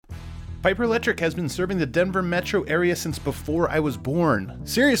Piper Electric has been serving the Denver metro area since before I was born.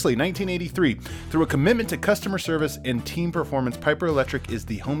 Seriously, 1983. Through a commitment to customer service and team performance, Piper Electric is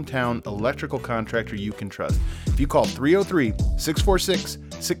the hometown electrical contractor you can trust. If you call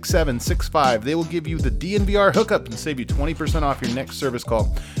 303-646-6765, they will give you the DNVR hookup and save you 20% off your next service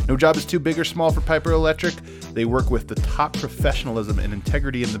call. No job is too big or small for Piper Electric. They work with the top professionalism and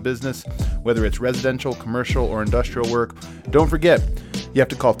integrity in the business, whether it's residential, commercial, or industrial work. Don't forget, you have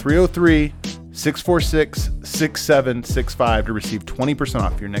to call 303-646-6765 to receive 20%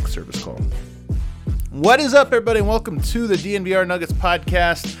 off your next service call. What is up, everybody, and welcome to the DNVR Nuggets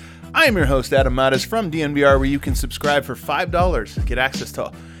podcast. I am your host, Adam Matas from DNVR, where you can subscribe for $5, get access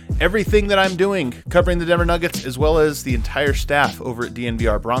to everything that I'm doing, covering the Denver Nuggets, as well as the entire staff over at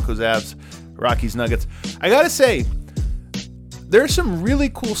DNVR, Broncos, Avs, Rockies, Nuggets. I gotta say, there's some really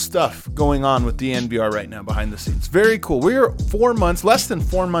cool stuff going on with DNVR right now behind the scenes. Very cool. We're less than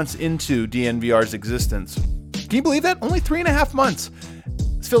 4 months into DNVR's existence. Can you believe that? Only 3.5 months.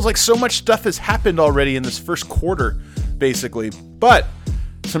 It feels like so much stuff has happened already in this first quarter, basically. But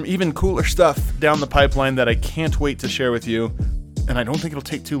some even cooler stuff down the pipeline that I can't wait to share with you. And I don't think it'll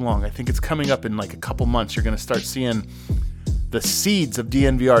take too long. I think it's coming up in like a couple months. You're going to start seeing the seeds of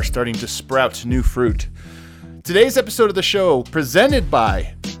DNVR starting to sprout new fruit. Today's episode of the show presented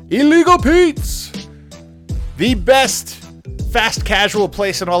by Illegal Pete's, the best fast casual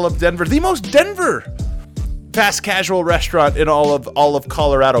place in all of Denver, the most Denver fast casual restaurant in all of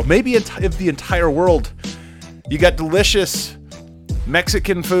Colorado, maybe of the entire world. You got delicious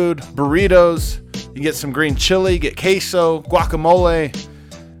Mexican food, burritos, you get some green chili, you get queso, guacamole,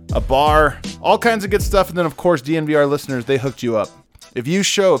 a bar, all kinds of good stuff. And then, of course, DNVR listeners, they hooked you up. If you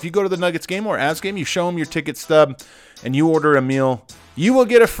go to the Nuggets game or Avs game, you show them your ticket stub and you order a meal, you will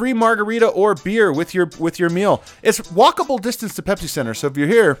get a free margarita or beer with your meal. It's walkable distance to Pepsi Center. So if you're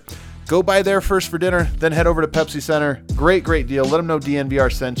here, go by there first for dinner, then head over to Pepsi Center. Great deal. Let them know DNVR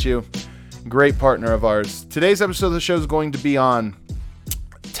sent you. Great partner of ours. Today's episode of the show is going to be on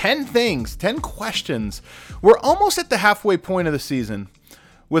 10 questions. We're almost at the halfway point of the season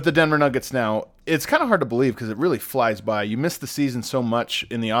with the Denver Nuggets now. It's kind of hard to believe because it really flies by. You miss the season so much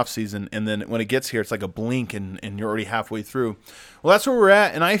in the offseason, and then when it gets here, it's like a blink, and you're already halfway through. Well, that's where we're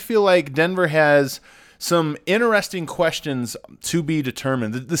at, and I feel like Denver has some interesting questions to be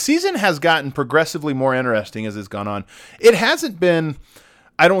determined. The season has gotten progressively more interesting as it's gone on. It hasn't been,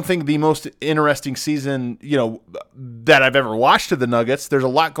 I don't think, the most interesting season, that I've ever watched of the Nuggets. There's a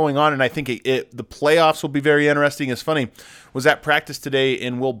lot going on, and I think the playoffs will be very interesting. It's funny, was at practice today,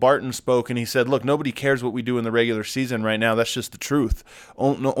 and Will Barton spoke, and he said, look, nobody cares what we do in the regular season right now. That's just the truth.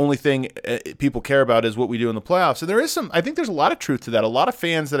 The only thing people care about is what we do in the playoffs. And I think there's a lot of truth to that. A lot of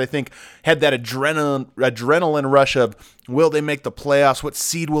fans that I think had that adrenaline rush of, will they make the playoffs? What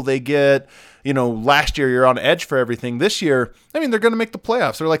seed will they get? Last year you're on edge for everything. This year, they're going to make the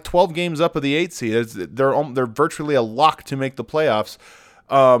playoffs. They're like 12 games up of the 8 seed. They're virtually a lock to make the playoffs.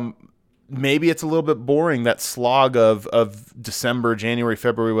 Maybe it's a little bit boring, that slog of December, January,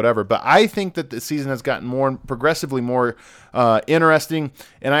 February, whatever. But I think that the season has gotten progressively more interesting.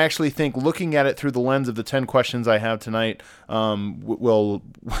 And I actually think looking at it through the lens of the 10 questions I have tonight will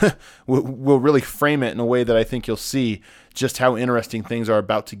really frame it in a way that I think you'll see just how interesting things are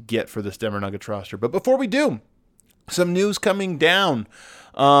about to get for this Denver Nuggets roster. But before we do, some news coming down.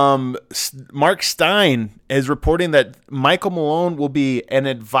 Mark Stein is reporting that Michael Malone will be an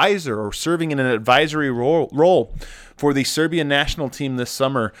advisor or serving in an advisory role for the Serbian national team this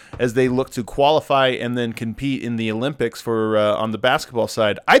summer as they look to qualify and then compete in the Olympics for on the basketball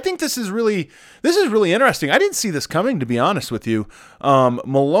side. I think this is really interesting. I didn't see this coming, to be honest with you.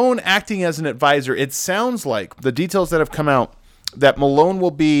 Malone acting as an advisor. It sounds like the details that have come out that Malone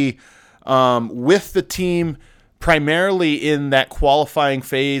will be with the team primarily in that qualifying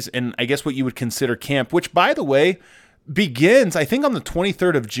phase, and I guess what you would consider camp, which, by the way, begins, I think, on the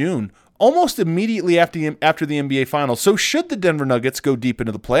 23rd of June, almost immediately after the NBA Finals. So should the Denver Nuggets go deep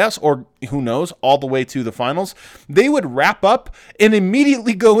into the playoffs, or who knows, all the way to the finals, they would wrap up and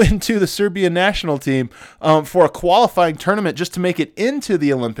immediately go into the Serbian national team for a qualifying tournament just to make it into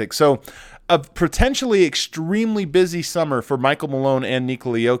the Olympics. So a potentially extremely busy summer for Michael Malone and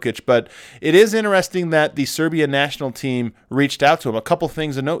Nikola Jokic, but it is interesting that the Serbian national team reached out to him. A couple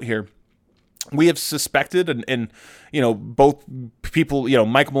things to note here. We have suspected, and both people,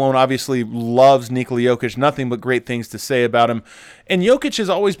 Michael Malone obviously loves Nikola Jokic, nothing but great things to say about him. And Jokic has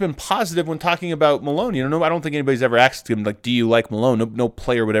always been positive when talking about Malone. I don't think anybody's ever asked him, like, do you like Malone? No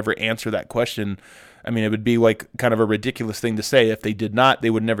player would ever answer that question I mean, it would be like kind of a ridiculous thing to say. If they did not, they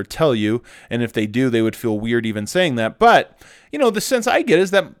would never tell you. And if they do, they would feel weird even saying that. But, the sense I get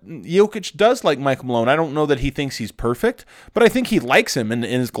is that Jokic does like Michael Malone. I don't know that he thinks he's perfect, but I think he likes him and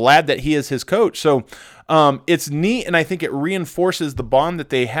is glad that he is his coach. So it's neat, and I think it reinforces the bond that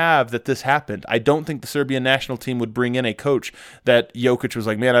they have that this happened. I don't think the Serbian national team would bring in a coach that Jokic was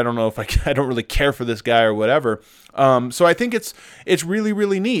like, man, I don't know if I don't really care for this guy or whatever. So I think it's really,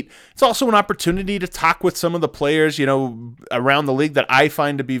 really neat. It's also an opportunity to talk with some of the players, around the league that I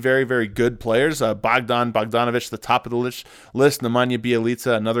find to be very, very good players. Bogdanovic, the top of the list. Nemanja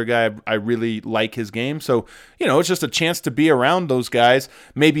Bjelica, another guy I really like his game. So, it's just a chance to be around those guys,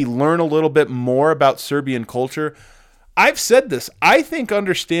 maybe learn a little bit more about Serbian culture. I've said this. I think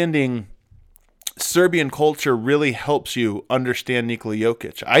understanding Serbian culture really helps you understand Nikola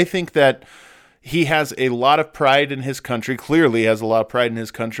Jokic. I think that he has a lot of pride in his country, clearly has a lot of pride in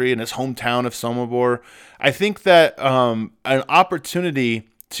his country, in his hometown of Somobor. I think that an opportunity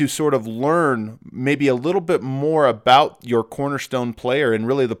to sort of learn maybe a little bit more about your cornerstone player and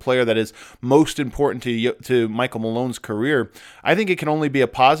really the player that is most important to Michael Malone's career, I think it can only be a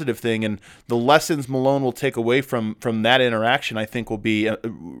positive thing. And the lessons Malone will take away from that interaction, I think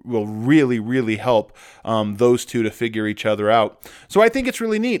will really, really help those two to figure each other out. So I think it's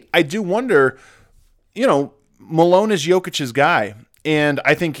really neat. I do wonder, Malone is Jokic's guy. And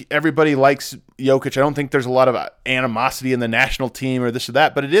I think everybody likes Jokic. I don't think there's a lot of animosity in the national team or this or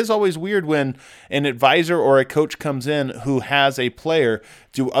that, but it is always weird when an advisor or a coach comes in who has a player.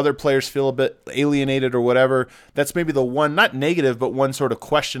 Do other players feel a bit alienated or whatever? That's maybe the one, not negative, but one sort of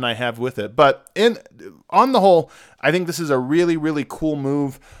question I have with it. But on the whole, I think this is a really, really cool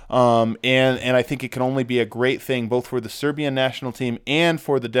move, and I think it can only be a great thing both for the Serbian national team and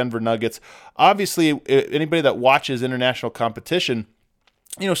for the Denver Nuggets. Obviously, anybody that watches international competition,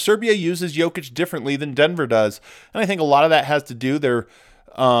 Serbia uses Jokic differently than Denver does. And I think a lot of that has to do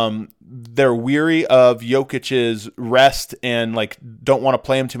they're weary of Jokic's rest and don't want to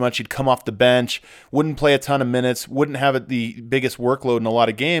play him too much. He'd come off the bench, wouldn't play a ton of minutes, wouldn't have the biggest workload in a lot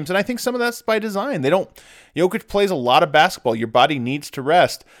of games. And I think some of that's by design. Jokic plays a lot of basketball. Your body needs to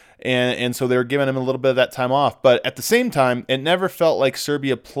rest. And so they're giving him a little bit of that time off. But at the same time, it never felt like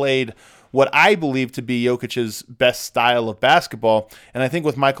Serbia played what I believe to be Jokic's best style of basketball. And I think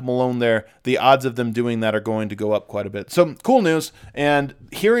with Michael Malone there, the odds of them doing that are going to go up quite a bit. So cool news. And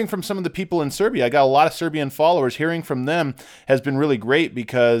hearing from some of the people in Serbia, I got a lot of Serbian followers. Hearing from them has been really great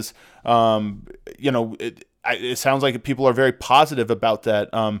because, it sounds like people are very positive about that.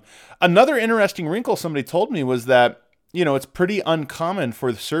 Another interesting wrinkle somebody told me was that, it's pretty uncommon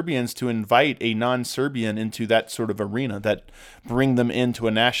for the Serbians to invite a non-Serbian into that sort of arena, that bring them into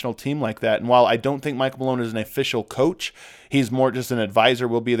a national team like that. And while I don't think Michael Malone is an official coach, he's more just an advisor,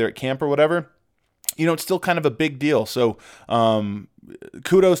 will be there at camp or whatever, it's still kind of a big deal. So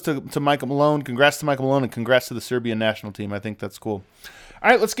kudos to Michael Malone, congrats to Michael Malone, and congrats to the Serbian national team. I think that's cool. All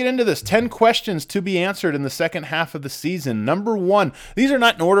right, let's get into this. 10 questions to be answered in the second half of the season. Number 1, these are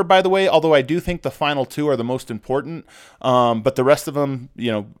not in order, by the way, although I do think the final 2 are the most important. But the rest of them,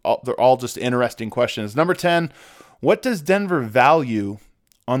 they're all just interesting questions. Number 10, what does Denver value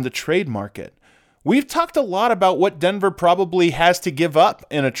on the trade market? We've talked a lot about what Denver probably has to give up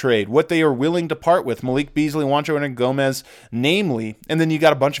in a trade, what they are willing to part with. Malik Beasley, Juancho Hernangomez, namely. And then you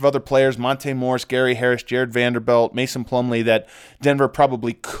got a bunch of other players, Monte Morris, Gary Harris, Jared Vanderbilt, Mason Plumlee, that Denver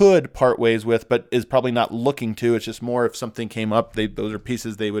probably could part ways with, but is probably not looking to. It's just more if something came up, those are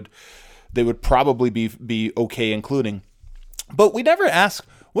pieces they would probably be okay including. But we never ask,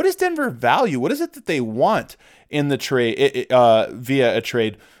 what does Denver value? What is it that they want in the trade via a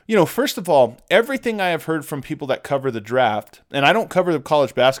trade? First of all, everything I have heard from people that cover the draft, and I don't cover the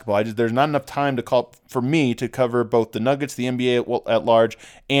college basketball. There's not enough time for me to cover both the Nuggets, the NBA at large,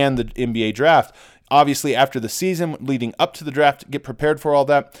 and the NBA draft. Obviously, after the season, leading up to the draft, get prepared for all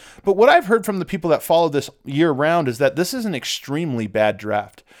that. But what I've heard from the people that follow this year-round is that this is an extremely bad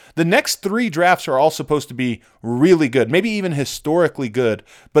draft. The next 3 drafts are all supposed to be really good, maybe even historically good.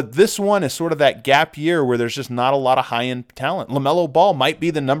 But this one is sort of that gap year where there's just not a lot of high-end talent. LaMelo Ball might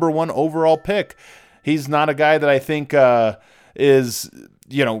be the number 1 overall pick. He's not a guy that I think is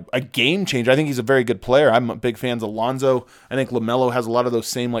a game changer. I think he's a very good player. I'm a big fan of Lonzo. I think LaMelo has a lot of those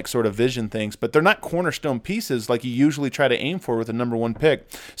same sort of vision things, but they're not cornerstone pieces like you usually try to aim for with a number 1 pick.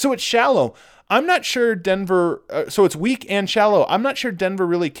 So it's shallow. I'm not sure Denver, so it's weak and shallow. I'm not sure Denver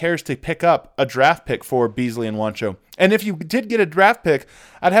really cares to pick up a draft pick for Beasley and Juancho. And if you did get a draft pick,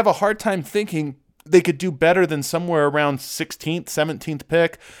 I'd have a hard time thinking they could do better than somewhere around 16th, 17th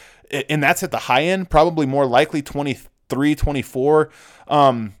pick. And that's at the high end, probably more likely 23, 24.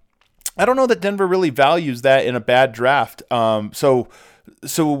 I don't know that Denver really values that in a bad draft. So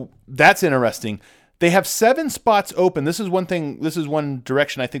that's interesting. They have 7 spots open. This is one thing. This is one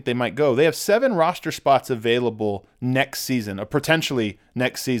direction I think they might go. They have 7 roster spots available next season, or potentially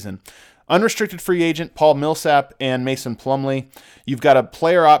next season. Unrestricted free agent Paul Millsap and Mason Plumlee. You've got a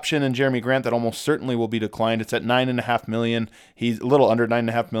player option in Jeremy Grant that almost certainly will be declined. It's at $9.5 million. He's a little under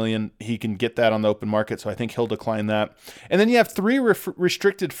 $9.5 million. He can get that on the open market, so I think he'll decline that. And then you have 3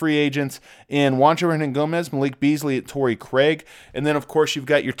 restricted free agents in Juancho Hernangomez, Malik Beasley, and Torrey Craig. And then, of course, you've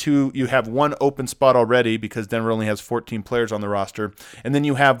got you have 1 open spot already because Denver only has 14 players on the roster. And then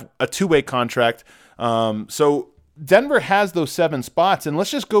you have a 2-way contract. So Denver has those 7 spots, and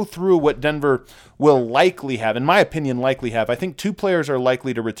let's just go through what Denver will likely have. In my opinion, likely have. I think 2 players are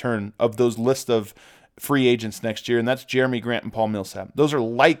likely to return of those list of free agents next year, and that's Jeremy Grant and Paul Millsap. Those are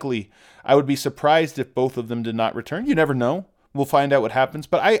likely. I would be surprised if both of them did not return. You never know. We'll find out what happens.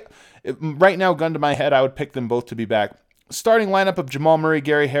 But right now, gun to my head, I would pick them both to be back. Starting lineup of Jamal Murray,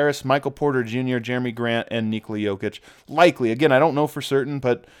 Gary Harris, Michael Porter Jr., Jeremy Grant, and Nikola Jokic. Likely. Again, I don't know for certain,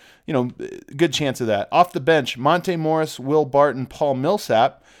 but good chance of that. Off the bench, Monte Morris, Will Barton, Paul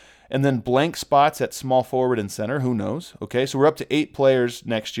Millsap, and then blank spots at small forward and center. Who knows? Okay, so we're up to 8 players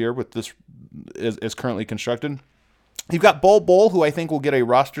next year with this is currently constructed. You've got Bol, who I think will get a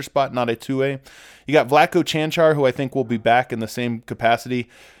roster spot, not a 2A. You got Vlatko Cancar, who I think will be back in the same capacity.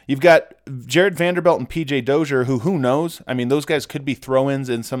 You've got Jared Vanderbilt and PJ Dozier, who knows? I mean, those guys could be throw-ins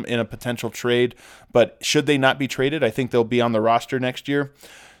in a potential trade, but should they not be traded, I think they'll be on the roster next year.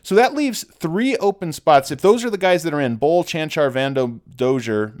 So that leaves 3 open spots. If those are the guys that are in, Bol, Cancar, Vando,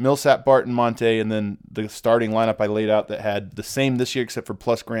 Dozier, Millsap, Barton, Monte, and then the starting lineup I laid out that had the same this year except for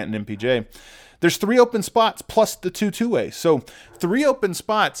plus Grant and MPJ, there's 3 open spots plus the 2-2-ways. So 3 open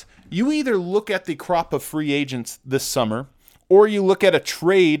spots. You either look at the crop of free agents this summer, or you look at a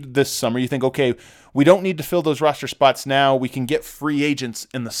trade this summer. You think, okay, we don't need to fill those roster spots now. We can get free agents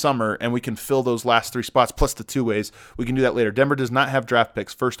in the summer, and we can fill those last 3 spots plus the 2-ways. We can do that later. Denver does not have draft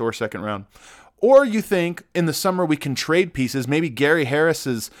picks, first or second round. Or you think in the summer we can trade pieces. Maybe Gary Harris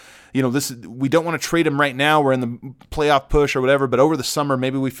is, we don't want to trade him right now. We're in the playoff push or whatever, but over the summer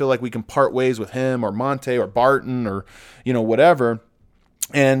maybe we feel like we can part ways with him or Monte or Barton or, whatever.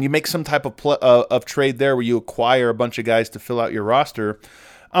 And you make some type of trade there where you acquire a bunch of guys to fill out your roster.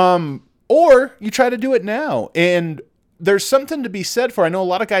 Or you try to do it now. And there's something to be said for, I know a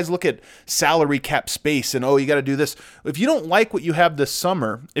lot of guys look at salary cap space and, you got to do this. If you don't like what you have this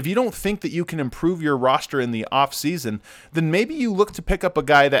summer, if you don't think that you can improve your roster in the off season, then maybe you look to pick up a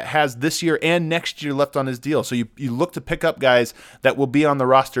guy that has this year and next year left on his deal. So you look to pick up guys that will be on the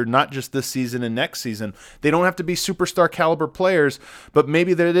roster, not just this season and next season. They don't have to be superstar caliber players, but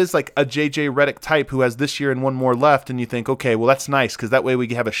maybe there is like a JJ Redick type who has this year and 1 more left. And you think, okay, well, that's nice because that way we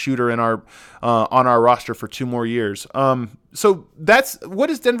can have a shooter in our on our roster for 2 more years. So that's what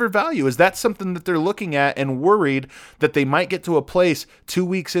does Denver value? Is that something that they're looking at and worried that they might get to a place 2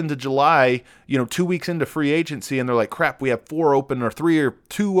 weeks into July, 2 weeks into free agency, and they're like, crap, we have 4 open or 3 or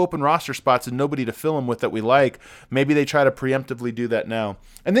 2 open roster spots and nobody to fill them with that we like. Maybe they try to preemptively do that now.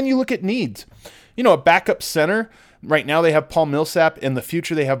 And then you look at needs. A backup center. Right now they have Paul Millsap. In the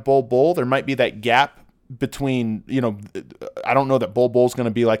future they have Bol. There might be that gap between, I don't know that Bol's going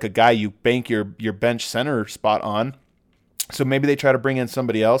to be like a guy you bank your bench center spot on. So maybe they try to bring in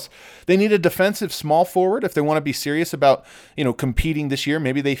somebody else. They need a defensive small forward if they want to be serious about, competing this year.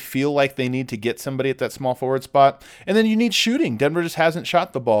 Maybe they feel like they need to get somebody at that small forward spot. And then you need shooting. Denver just hasn't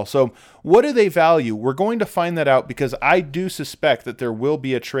shot the ball. So what do they value? We're going to find that out because I do suspect that there will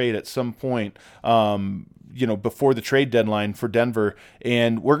be a trade at some point, before the trade deadline for Denver.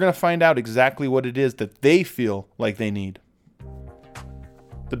 And we're going to find out exactly what it is that they feel like they need.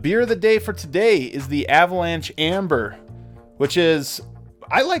 The beer of the day for today is the Avalanche Amber, which is,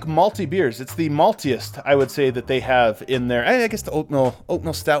 I like malty beers. It's the maltiest, I would say, that they have in there. I guess the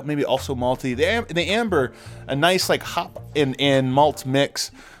oatmeal stout, maybe also malty. The Amber, a nice like hop and malt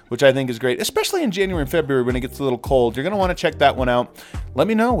mix, which I think is great, especially in January and February when it gets a little cold. You're gonna want to check that one out. Let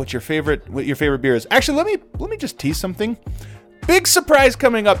me know what your favorite beer is. Actually, let me just tease something. Big surprise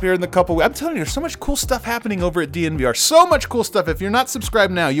coming up here in the couple weeks. I'm telling you, there's so much cool stuff happening over at DNVR. So much cool stuff. If you're not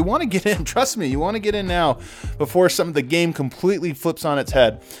subscribed now, you want to get in. Trust me, you want to get in now before the game completely flips on its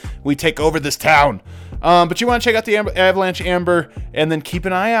head. We take over this town. But you want to check out the Avalanche Amber and then keep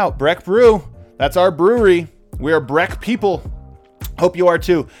an eye out. Breck Brew. That's our brewery. We are Breck people. Hope you are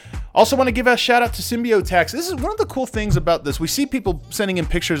too. Also want to give a shout out to season.Tax. This is one of the cool things about this. We see people sending in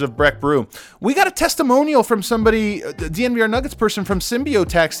pictures of Breck Brew. We got a testimonial from somebody, the DNVR Nuggets person from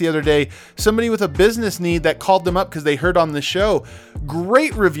season.Tax the other day. Somebody with a business need that called them up because they heard on the show.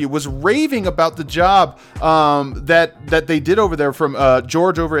 Great review. Was raving about the job that they did over there from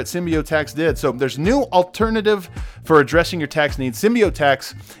George over at season.Tax did. So there's new alternative for addressing your tax needs.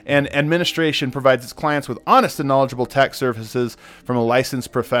 season.Tax and administration provides its clients with honest and knowledgeable tax services from a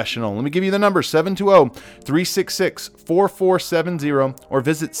licensed professional. Let me give you the number, 720-366-4470, or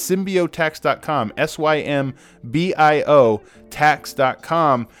visit symbiotax.com, SYMBIO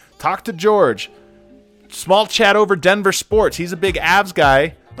tax.com. Talk to George. Small chat over Denver sports. He's a big Avs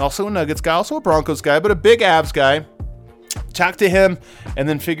guy, also a Nuggets guy, also a Broncos guy, but a big Avs guy. Talk to him and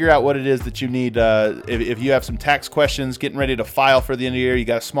then figure out what it is that you need. If you have some tax questions, getting ready to file for the end of the year, you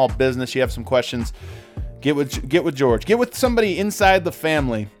got a small business, you have some questions, get with George. Get with somebody inside the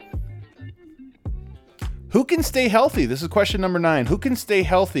family. Who can stay healthy? This is question number 9. Who can stay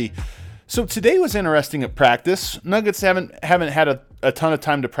healthy? So today was interesting at practice. Nuggets haven't had a ton of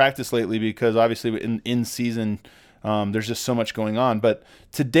time to practice lately because obviously in season there's just so much going on. But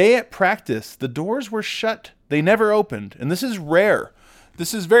today at practice, the doors were shut. They never opened. And this is rare.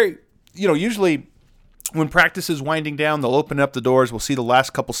 This is very, usually when practice is winding down, they'll open up the doors. We'll see the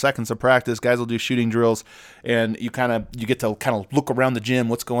last couple seconds of practice. Guys will do shooting drills and you get to kind of look around the gym,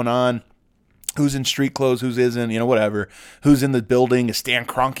 what's going on. Who's in street clothes, who's isn't, whatever. Who's in the building, is Stan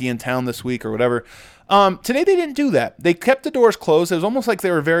Kroenke in town this week or whatever. Today they didn't do that. They kept the doors closed. It was almost like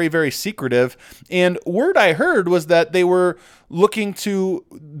they were very, very secretive. And word I heard was that they were looking to,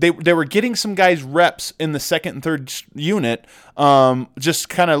 they were getting some guys reps in the second and third unit, just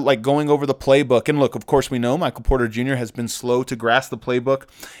kind of like going over the playbook. And look, of course we know Michael Porter Jr. has been slow to grasp the playbook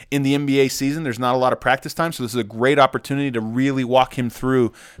in the NBA season. There's not a lot of practice time, so this is a great opportunity to really walk him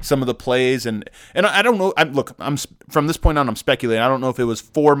through some of the plays. And I don't know, I'm from this point on, I'm speculating. I don't know if it was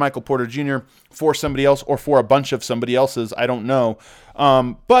for Michael Porter Jr., for somebody else, or for a bunch of somebody else's. I don't know.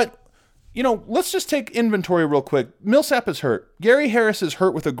 But let's just take inventory real quick. Millsap is hurt. Gary Harris is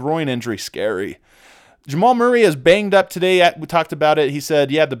hurt with a groin injury. Scary. Jamal Murray is banged up today. We talked about it. He said,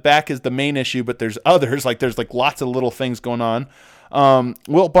 the back is the main issue, but there's others. There's lots of little things going on.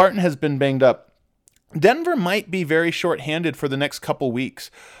 Will Barton has been banged up. Denver might be very shorthanded for the next couple weeks.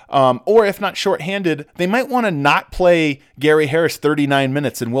 Or if not shorthanded, they might want to not play Gary Harris 39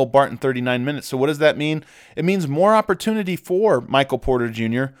 minutes and Will Barton 39 minutes. So what does that mean? It means more opportunity for Michael Porter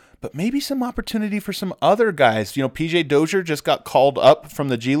Jr., but maybe some opportunity for some other guys. PJ Dozier just got called up from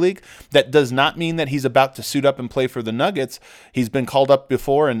the G League. That does not mean that he's about to suit up and play for the Nuggets. He's been called up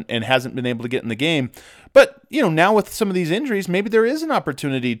before and hasn't been able to get in the game. But, now with some of these injuries, maybe there is an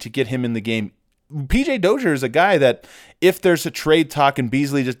opportunity to get him in the game. PJ Dozier is a guy that if there's a trade talk and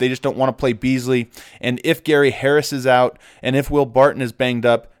Beasley, they just don't want to play Beasley, and if Gary Harris is out and if Will Barton is banged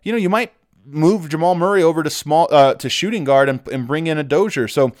up, you might move Jamal Murray over to shooting guard and bring in a Dozier.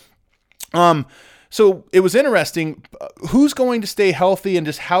 So it was interesting. Who's going to stay healthy and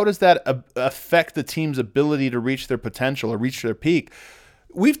just how does that affect the team's ability to reach their potential or reach their peak?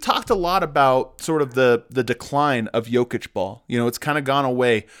 We've talked a lot about sort of the decline of Jokic ball. It's kind of gone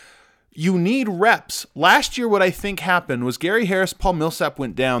away. You need reps. Last year, what I think happened was Gary Harris, Paul Millsap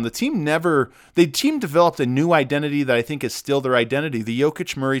went down. The team developed a new identity that I think is still their identity, the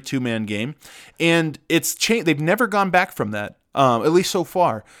Jokic-Murray two-man game. And it's changed. They've never gone back from that, at least so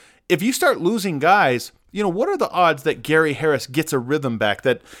far. If you start losing guys, what are the odds that Gary Harris gets a rhythm back,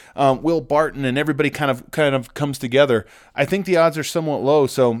 that Will Barton and everybody kind of comes together? I think the odds are somewhat low.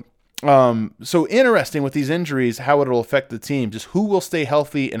 So interesting with these injuries, how it'll affect the team. Just who will stay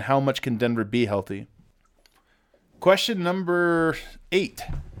healthy and how much can Denver be healthy? Question number 8.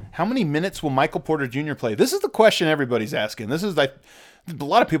 How many minutes will Michael Porter Jr. play? This is the question everybody's asking. This is a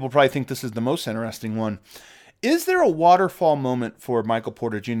lot of people probably think this is the most interesting one. Is there a waterfall moment for Michael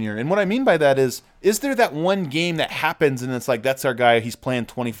Porter Jr.? And what I mean by that is there that one game that happens and it's like, that's our guy, he's playing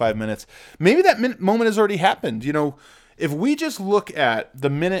 25 minutes. Maybe that moment has already happened. If we just look at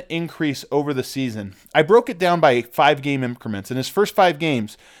the minute increase over the season, I broke it down by 5-game increments. In his first 5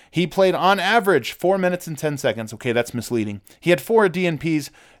 games, he played on average 4 minutes and 10 seconds. Okay, that's misleading. He had 4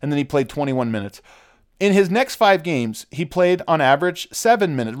 DNPs, and then he played 21 minutes. In his next 5 games, he played on average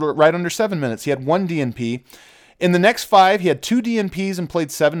 7 minutes, right under 7 minutes. He had 1 DNP. In the next 5, he had 2 DNPs and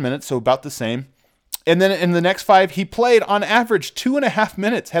played 7 minutes, so about the same. And then in the next 5, he played on average 2.5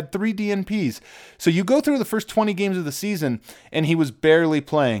 minutes, had 3 DNPs. So you go through the first 20 games of the season, and he was barely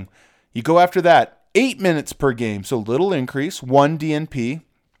playing. You go after that, 8 minutes per game, so little increase, 1 DNP.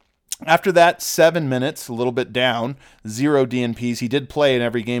 After that, 7 minutes, a little bit down, 0 DNPs. He did play in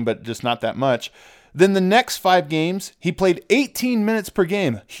every game, but just not that much. Then the next 5 games, he played 18 minutes per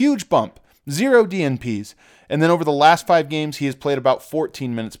game. Huge bump, 0 DNPs. And then over the last 5 games, he has played about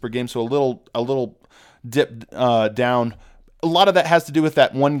 14 minutes per game, so a little dip down. A lot of that has to do with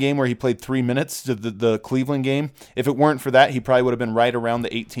that one game where he played 3 minutes, the Cleveland game. If it weren't for that, he probably would have been right around the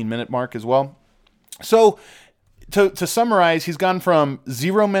 18-minute mark as well. So to summarize, he's gone from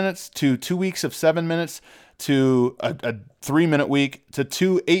 0 minutes to 2 weeks of 7 minutes to a 3-minute week to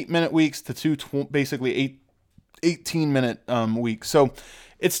 2 8-minute weeks to 2 basically 18-minute weeks. So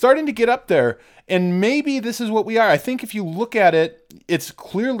it's starting to get up there, and maybe this is what we are. I think if you look at it, it's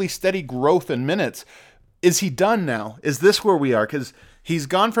clearly steady growth in minutes. Is he done now? Is this where we are? Because he's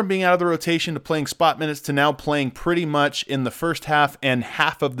gone from being out of the rotation to playing spot minutes to now playing pretty much in the first half and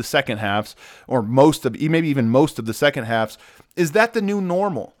half of the second halves, or maybe even most of the second halves. Is that the new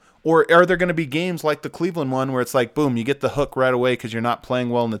normal? Or are there going to be games like the Cleveland one where it's like, boom, you get the hook right away because you're not playing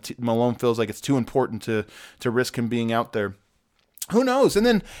well and Malone feels like it's too important to risk him being out there? Who knows? And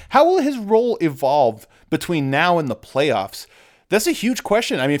then how will his role evolve between now and the playoffs? That's a huge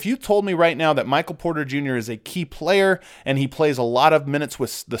question. I mean, if you told me right now that Michael Porter Jr. is a key player and he plays a lot of minutes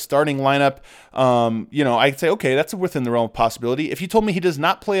with the starting lineup, I'd say, okay, that's within the realm of possibility. If you told me he does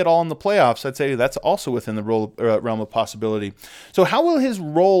not play at all in the playoffs, I'd say that's also within the realm of possibility. So how will his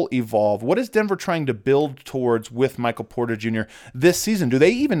role evolve? What is Denver trying to build towards with Michael Porter Jr. this season? Do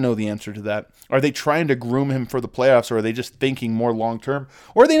they even know the answer to that? Are they trying to groom him for the playoffs, or are they just thinking more long-term?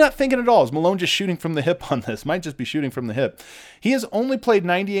 Or are they not thinking at all? Is Malone just shooting from the hip on this? Might just be shooting from the hip. He has only played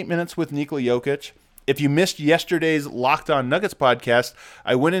 98 minutes with Nikola Jokic. If you missed yesterday's Locked On Nuggets podcast,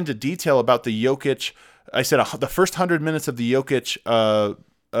 I went into detail about the Jokic. I said the first 100 minutes of the Jokic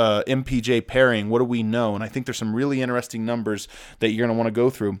MPJ pairing. What do we know? And I think there's some really interesting numbers that you're going to want to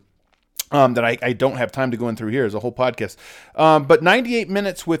go through that I don't have time to go in through here as a whole podcast. But 98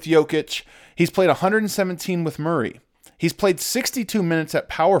 minutes with Jokic. He's played 117 with Murray. He's played 62 minutes at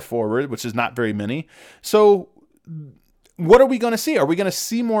power forward, which is not very many. So what are we going to see? Are we going to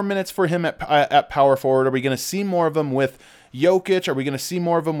see more minutes for him at power forward? Are we going to see more of them with Jokic? Are we going to see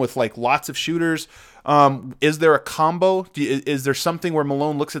more of them with like lots of shooters? Is there a combo? Is there something where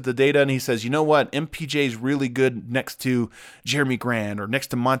Malone looks at the data and he says, you know what, MPJ is really good next to Jeremy Grant or next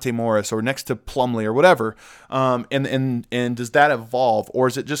to Monte Morris or next to Plumlee or whatever? And does that evolve, or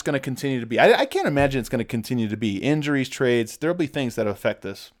is it just going to continue to be? I can't imagine it's going to continue to be injuries, trades. There'll be things that affect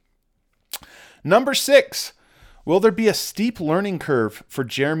this. Number 6. Will there be a steep learning curve for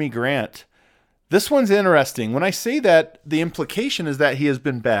Jeremy Grant? This one's interesting. When I say that, the implication is that he has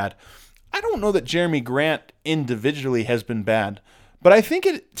been bad. I don't know that Jeremy Grant individually has been bad, but I think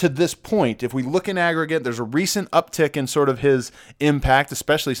to this point, if we look in aggregate, there's a recent uptick in sort of his impact,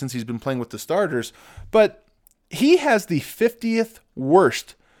 especially since he's been playing with the starters, but he has the 50th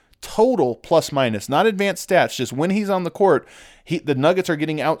worst total plus minus, not advanced stats, just when he's on the court, the Nuggets are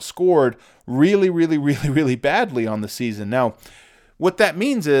getting outscored really, really, really, really badly on the season. Now, what that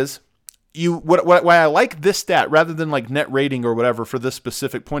means is, why I like this stat rather than like net rating or whatever for this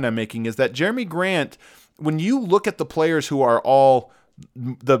specific point I'm making is that Jeremy Grant, when you look at the players who are all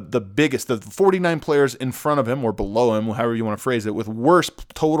the biggest, the 49 players in front of him or below him, however you want to phrase it, with worse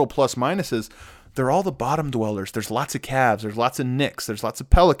total plus minuses, they're all the bottom dwellers. There's lots of Cavs, there's lots of Knicks, there's lots of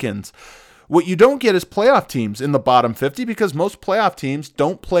Pelicans. What you don't get is playoff teams in the bottom 50 because most playoff teams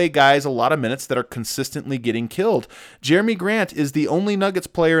don't play guys a lot of minutes that are consistently getting killed. Jeremy Grant is the only Nuggets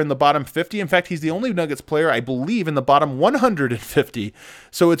player in the bottom 50. In fact, he's the only Nuggets player, I believe, in the bottom 150.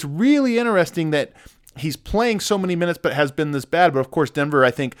 So it's really interesting that he's playing so many minutes but has been this bad. But of course, Denver,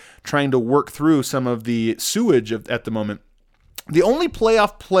 I think, trying to work through some of the sewage at the moment. The only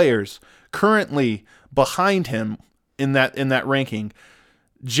playoff players currently behind him in that ranking,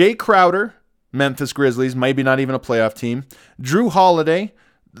 Jay Crowder, Memphis Grizzlies, maybe not even a playoff team. Drew Holiday,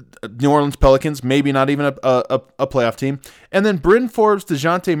 New Orleans Pelicans, maybe not even a playoff team. And then Bryn Forbes,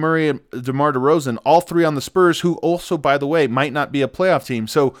 DeJounte Murray, and DeMar DeRozan, all three on the Spurs, who also, by the way, might not be a playoff team.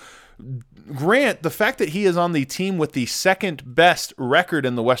 So Grant, the fact that he is on the team with the second best record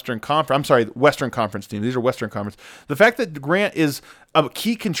in the Western Conference, Western Conference team. These are Western Conference. The fact that Grant is a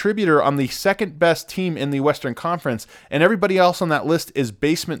key contributor on the second best team in the Western Conference, and everybody else on that list is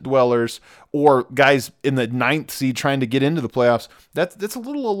basement dwellers or guys in the 9th seed trying to get into the playoffs, that's a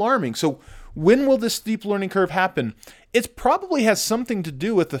little alarming. So When will this steep learning curve happen? It probably has something to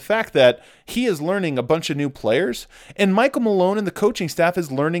do with the fact that he is learning a bunch of new players, and Michael Malone and the coaching staff is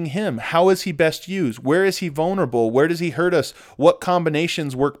learning him. How is he best used? Where is he vulnerable? Where does he hurt us? What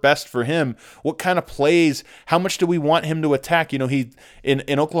combinations work best for him? What kind of plays? How much do we want him to attack? He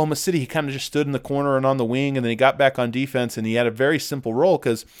in Oklahoma City, he kind of just stood in the corner and on the wing, and then he got back on defense, and he had a very simple role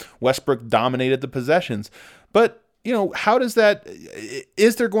because Westbrook dominated the possessions. But how does that,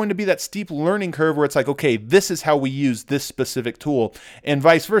 is there going to be that steep learning curve where it's like, okay, this is how we use this specific tool, and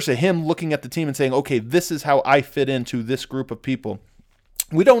vice versa, him looking at the team and saying, okay, this is how I fit into this group of people?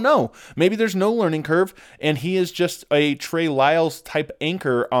 We don't know. Maybe there's no learning curve, and he is just a Trey Lyles type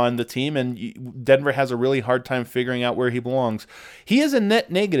anchor on the team, and Denver has a really hard time figuring out where he belongs. He is a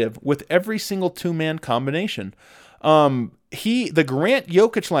net negative with every single two-man combination. The Grant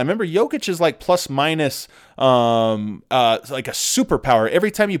Jokic line, remember Jokic is like plus minus like a superpower. Every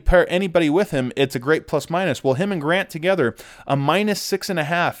time you pair anybody with him, it's a great plus minus. Well, him and Grant together, a minus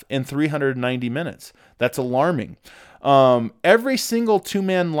 6.5 in 390 minutes. That's alarming. Every single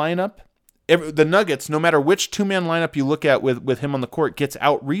two-man lineup, the Nuggets, no matter which two-man lineup you look at with him on the court, gets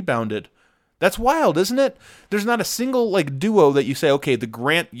out-rebounded. That's wild, isn't it? There's not a single duo that you say, okay, the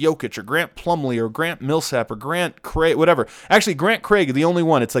Grant Jokic or Grant Plumlee or Grant Millsap or Grant Craig, whatever. Actually, Grant Craig, the only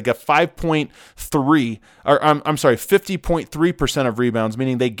one. It's like a 5.3, or I'm sorry, 50.3% of rebounds,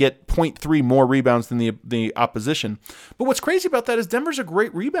 meaning they get 0.3 more rebounds than the opposition. But what's crazy about that is Denver's a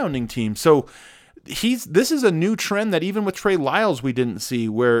great rebounding team. So this is a new trend that even with Trey Lyles we didn't see,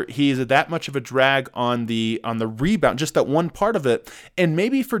 where he is that much of a drag on the rebound, just that one part of it. And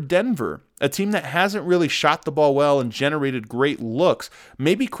maybe for Denver, a team that hasn't really shot the ball well and generated great looks,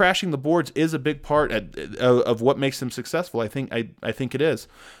 maybe crashing the boards is a big part of what makes them successful. I think it is.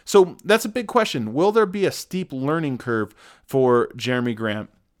 So that's a big question. Will there be a steep learning curve for Jeremy Grant?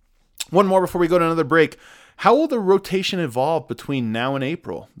 One more before we go to another break. How will the rotation evolve between now and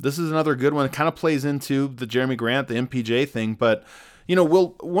April? This is another good one. It kind of plays into the Jeremy Grant, the MPJ thing. But,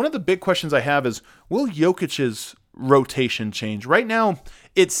 one of the big questions I have is, will Jokic's rotation change? Right now,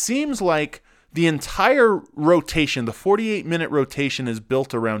 it seems like the entire rotation, the 48-minute rotation, is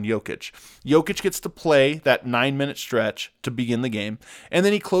built around Jokic. Jokic gets to play that 9-minute stretch to begin the game, and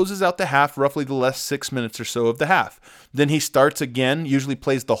then he closes out the half, roughly the last 6 minutes or so of the half. Then he starts again, usually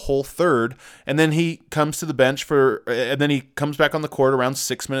plays the whole third, and then he comes to the bench and then he comes back on the court around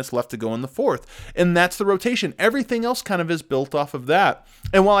 6 minutes left to go in the fourth. And that's the rotation. Everything else kind of is built off of that.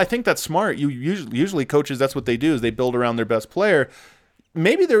 And while I think that's smart, usually coaches, that's what they do, is they build around their best player.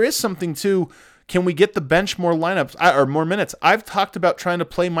 Maybe there is something to, can we get the bench more lineups or more minutes? I've talked about trying to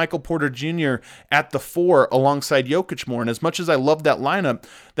play Michael Porter Jr. at the 4 alongside Jokic more. And as much as I love that lineup,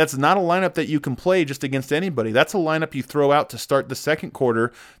 that's not a lineup that you can play just against anybody. That's a lineup you throw out to start the second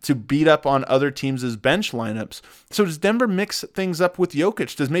quarter to beat up on other teams' bench lineups. So does Denver mix things up with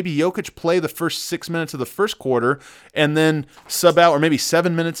Jokic? Does maybe Jokic play the first 6 minutes of the first quarter and then sub out, or maybe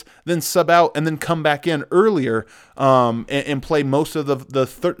 7 minutes, then sub out and then come back in earlier and play most of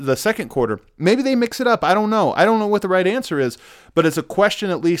the second quarter? Maybe they mix it up. I don't know. I don't know what the right answer is, but it's a question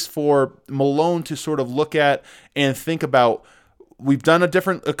at least for Malone to sort of look at and think about. We've done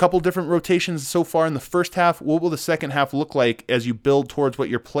a couple different rotations so far in the first half. What will the second half look like as you build towards what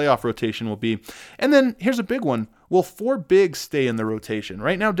your playoff rotation will be? And then here's a big one. Will 4 bigs stay in the rotation?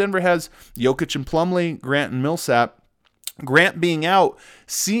 Right now, Denver has Jokic and Plumlee, Grant and Millsap. Grant being out,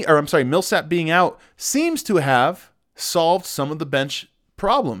 Millsap being out seems to have solved some of the bench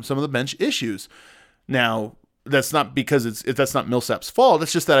problems, some of the bench issues. Now, that's not because that's not Millsap's fault.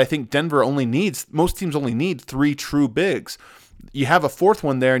 It's just that I think most teams only need 3 true bigs. You have a fourth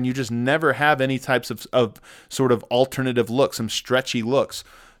one there, and you just never have any types of sort of alternative looks, some stretchy looks.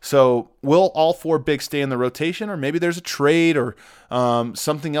 So will all 4 bigs stay in the rotation, or maybe there's a trade or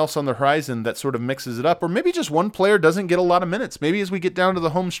something else on the horizon that sort of mixes it up, or maybe just one player doesn't get a lot of minutes. Maybe as we get down to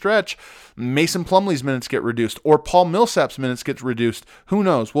the home stretch, Mason Plumlee's minutes get reduced, or Paul Millsap's minutes get reduced. Who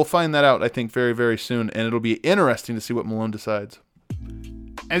knows? We'll find that out, I think, very, very soon, and it'll be interesting to see what Malone decides.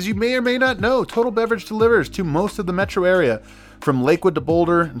 As you may or may not know, Total Beverage delivers to most of the metro area, from Lakewood to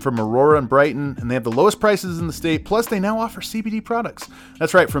Boulder, and from Aurora and Brighton, and they have the lowest prices in the state, plus they now offer CBD products.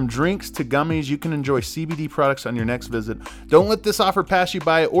 That's right, from drinks to gummies, you can enjoy CBD products on your next visit. Don't let this offer pass you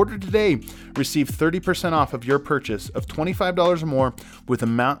by. Order today. Receive 30% off of your purchase of $25 or more with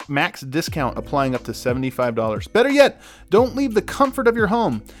a max discount applying up to $75. Better yet, don't leave the comfort of your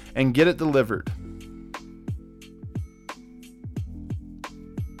home and get it delivered.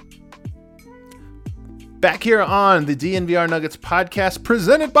 Back here on the DNVR Nuggets podcast,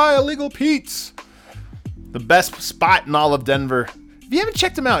 presented by Illegal Pete's, the best spot in all of Denver. If you haven't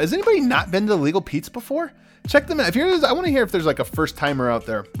checked them out, has anybody not been to Legal Pete's before? Check them out. I want to hear if there's like a first timer out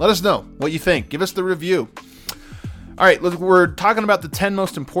there. Let us know what you think. Give us the review. All right, we're talking about the 10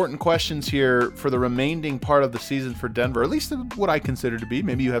 most important questions here for the remaining part of the season for Denver, at least what I consider to be.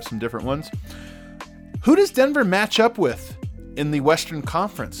 Maybe you have some different ones. Who does Denver match up with in the Western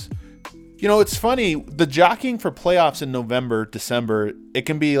Conference? You know, it's funny, the jockeying for playoffs in November, December, it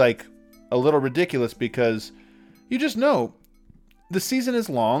can be like a little ridiculous because you just know the season is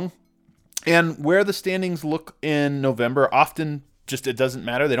long, and where the standings look in November often just it doesn't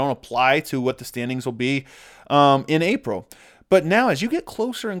matter. They don't apply to what the standings will be in April. But now as you get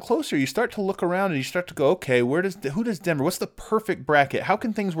closer and closer, you start to look around and you start to go, okay, who does Denver? What's the perfect bracket? How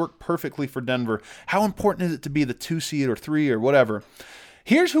can things work perfectly for Denver? How important is it to be the 2 seed or 3 or whatever?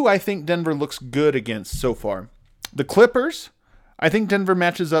 Here's who I think Denver looks good against so far. The Clippers. I think Denver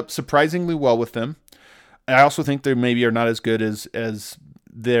matches up surprisingly well with them. I also think they maybe are not as good as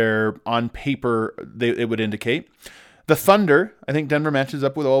they're on paper it would indicate. The Thunder, I think Denver matches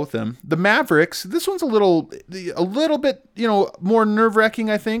up well with them. The Mavericks, this one's a little bit, more nerve-wracking,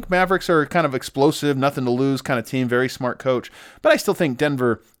 I think. Mavericks are kind of explosive, nothing to lose kind of team, very smart coach. But I still think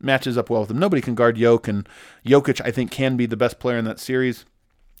Denver matches up well with them. Nobody can guard Jokic, and Jokic, I think, can be the best player in that series.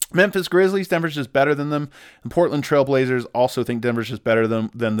 Memphis Grizzlies, Denver's just better than them. And Portland Trailblazers, also think Denver's just better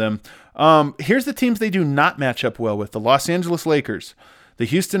than them. Here's the teams they do not match up well with. The Los Angeles Lakers, the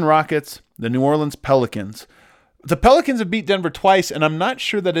Houston Rockets, the New Orleans Pelicans. The Pelicans have beat Denver twice, and I'm not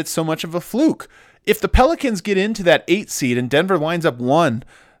sure that it's so much of a fluke. If the Pelicans get into that 8 seed and Denver winds up 1,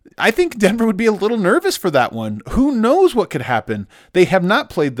 I think Denver would be a little nervous for that one. Who knows what could happen? They have not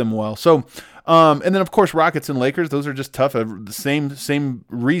played them well. So, and then of course Rockets and Lakers, those are just tough. The same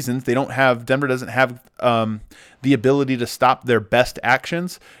reasons. Denver doesn't have the ability to stop their best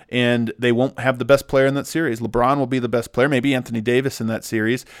actions, and they won't have the best player in that series. LeBron will be the best player, maybe Anthony Davis in that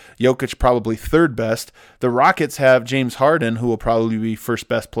series. Jokic probably third best. The Rockets have James Harden, who will probably be first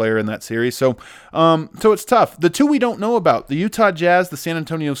best player in that series. So it's tough. The two we don't know about, the Utah Jazz, the San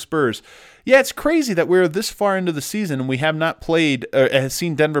Antonio Spurs. Yeah, it's crazy that we're this far into the season and we have not played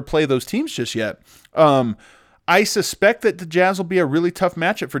seen Denver play those teams just yet. I suspect that the Jazz will be a really tough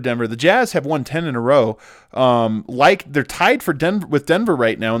matchup for Denver. The Jazz have won 10 in a row. They're tied with Denver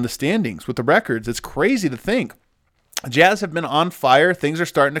right now in the standings with the records. It's crazy to think. Jazz have been on fire. Things are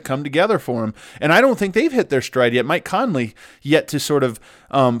starting to come together for them. And I don't think they've hit their stride yet. Mike Conley yet to sort of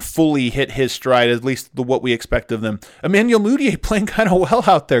fully hit his stride, at least what we expect of them. Emmanuel Mudiay playing kind of well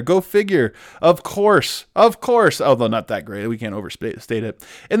out there. Go figure. Of course. Although not that great. We can't overstate it.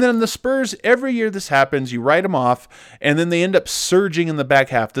 And then the Spurs, every year this happens, you write them off, and then they end up surging in the back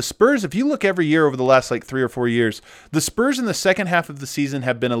half. The Spurs, if you look every year over the last 3 or 4 years, the Spurs in the second half of the season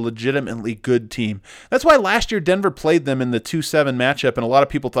have been a legitimately good team. That's why last year Denver played them in the 2-7 matchup, and a lot of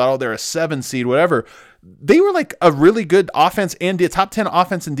people thought, they're a 7 seed, whatever. They were like a really good offense and a top 10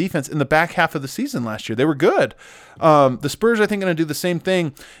 offense and defense in the back half of the season last year. They were good. The Spurs, I think, going to do the same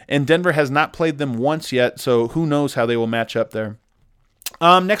thing, and Denver has not played them once yet, so who knows how they will match up there.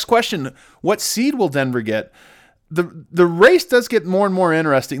 Next question, what seed will Denver get? The race does get more and more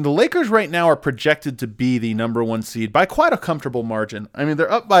interesting. The Lakers right now are projected to be the number 1 seed by quite a comfortable margin. I mean,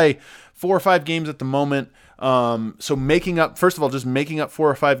 they're up by 4 or 5 games at the moment. So making up 4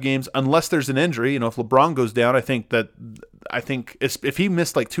 or 5 games, unless there's an injury, if LeBron goes down, I think if he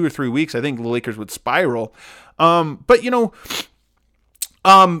missed 2 or 3 weeks, I think the Lakers would spiral. But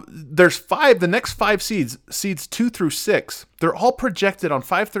there's 5, the next 5 seeds 2 through 6. They're all projected on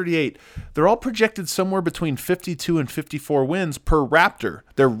 538. They're all projected somewhere between 52 and 54 wins per Raptor.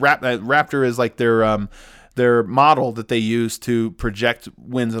 Raptor is their model that they use to project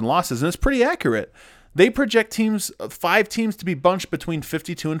wins and losses, and it's pretty accurate. They project 5 teams to be bunched between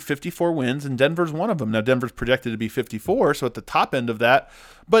 52 and 54 wins, and Denver's one of them. Now, Denver's projected to be 54, so at the top end of that.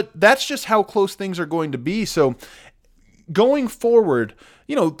 But that's just how close things are going to be. So going forward,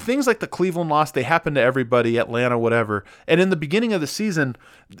 things like the Cleveland loss, they happen to everybody, Atlanta, whatever. And in the beginning of the season,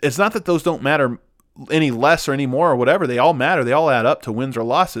 it's not that those don't matter any less or any more or whatever. They all matter. They all add up to wins or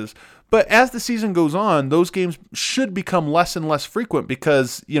losses. But as the season goes on, those games should become less and less frequent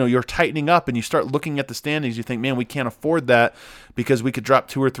because, you're tightening up and you start looking at the standings. You think, man, we can't afford that because we could drop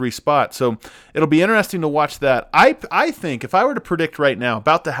 2 or 3 spots. So it'll be interesting to watch that. I think if I were to predict right now,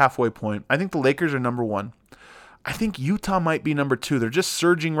 about the halfway point, I think the Lakers are number 1. I think Utah might be number 2. They're just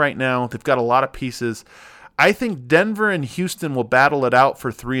surging right now. They've got a lot of pieces. I think Denver and Houston will battle it out for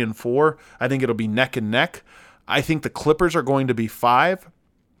 3 and 4. I think it'll be neck and neck. I think the Clippers are going to be 5.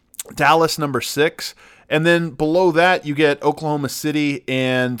 Dallas number 6, And then below that, you get Oklahoma City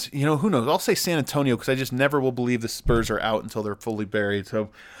and, who knows? I'll say San Antonio because I just never will believe the Spurs are out until they're fully buried. So,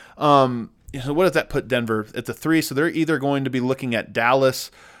 what does that put Denver at the 3? So they're either going to be looking at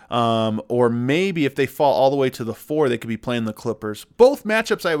Dallas, or maybe if they fall all the way to the 4, they could be playing the Clippers. Both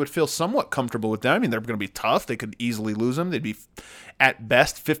matchups I would feel somewhat comfortable with them. I mean, they're going to be tough. They could easily lose them. They'd be, at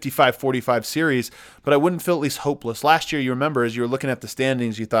best, 55-45 series, but I wouldn't feel at least hopeless. Last year, you remember, as you were looking at the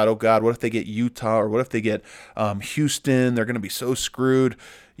standings, you thought, oh, God, what if they get Utah, or what if they get Houston? They're going to be so screwed.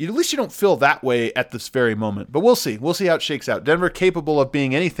 At least you don't feel that way at this very moment. But we'll see. We'll see how it shakes out. Denver capable of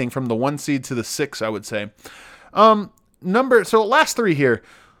being anything from the 1 seed to the 6, I would say. So last 3 here.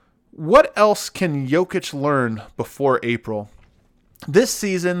 What else can Jokic learn before April? This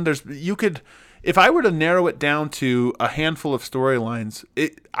season, if I were to narrow it down to a handful of storylines,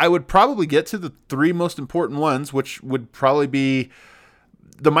 I would probably get to the 3 most important ones, which would probably be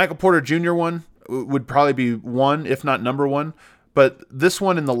the Michael Porter Jr. one would probably be 1, if not number 1. But this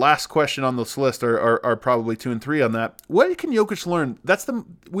one and the last question on this list are probably 2 and 3 on that. What can Jokic learn?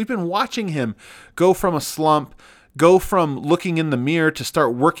 We've been watching him go from a slump, go from looking in the mirror to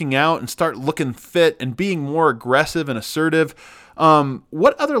start working out and start looking fit and being more aggressive and assertive.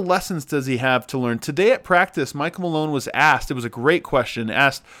 What other lessons does he have to learn? Today at practice, Michael Malone was asked, it was a great question,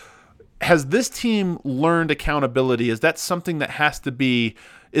 asked, has this team learned accountability? Is that something that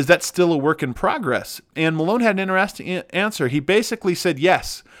is that still a work in progress? And Malone had an interesting answer. He basically said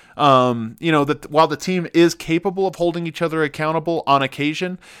yes. That while the team is capable of holding each other accountable on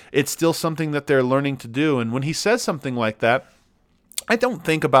occasion, it's still something that they're learning to do. And when he says something like that, I don't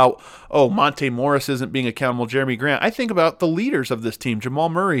think about, Monte Morris isn't being accountable, Jeremy Grant. I think about the leaders of this team, Jamal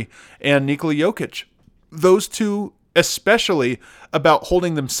Murray and Nikola Jokic. Those two, especially about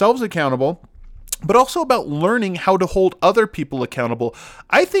holding themselves accountable, but also about learning how to hold other people accountable.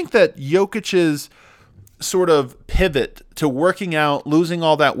 I think that Jokic's sort of pivot to working out, losing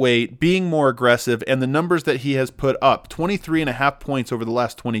all that weight, being more aggressive, and the numbers that he has put up, 23.5 points over the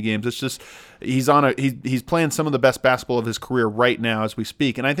last 20 games. It's just he's playing some of the best basketball of his career right now as we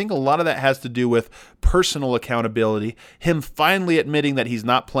speak. And I think a lot of that has to do with personal accountability, him finally admitting that he's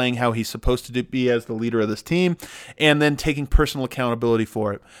not playing how he's supposed to be as the leader of this team, and then taking personal accountability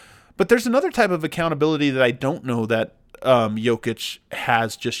for it. But there's another type of accountability that I don't know that Jokic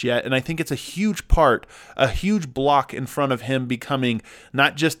has just yet, and I think it's a huge block in front of him becoming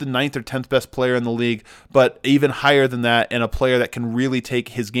not just the 9th or 10th best player in the league, but even higher than that, and a player that can really take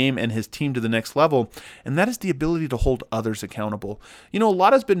his game and his team to the next level, and that is the ability to hold others accountable. A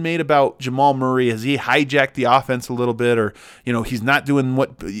lot has been made about Jamal Murray. Has he hijacked the offense a little bit, or he's not doing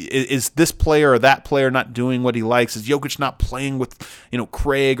is this player or that player not doing what he likes? Is Jokic not playing with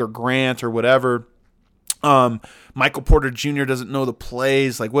Craig or Grant or whatever? Michael Porter Jr. doesn't know the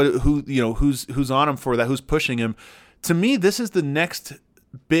plays. Like who's on him for that? Who's pushing him? To me, this is the next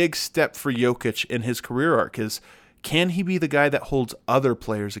big step for Jokic in his career arc. Can he be the guy that holds other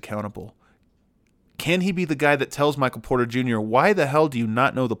players accountable? Can he be the guy that tells Michael Porter Jr., why the hell do you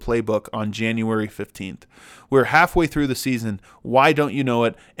not know the playbook on January 15th? We're halfway through the season. Why don't you know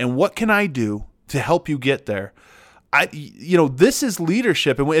it? And what can I do to help you get there? This is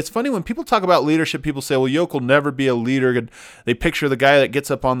leadership. And it's funny when people talk about leadership, people say, well, Jokic will never be a leader. And they picture the guy that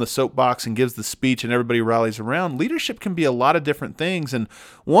gets up on the soapbox and gives the speech and everybody rallies around. Leadership can be a lot of different things. And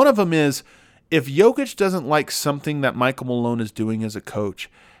one of them is, if Jokic doesn't like something that Michael Malone is doing as a coach,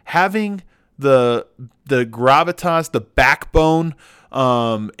 having the gravitas, the backbone,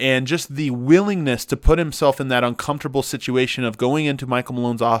 and just the willingness to put himself in that uncomfortable situation of going into Michael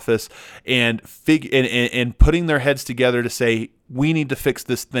Malone's office and putting their heads together to say, we need to fix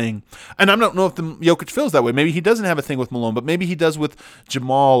this thing. And I don't know if the Jokic feels that way. Maybe he doesn't have a thing with Malone, but maybe he does with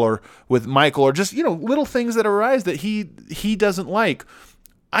Jamal or with Michael, or just little things that arise that he doesn't like.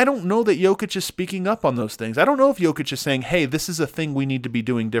 I don't know that Jokic is speaking up on those things. I don't know if Jokic is saying, hey, this is a thing we need to be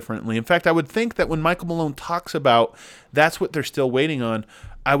doing differently. In fact, I would think that when Michael Malone talks about that's what they're still waiting on,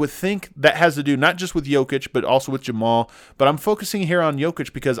 I would think that has to do not just with Jokic, but also with Jamal. But I'm focusing here on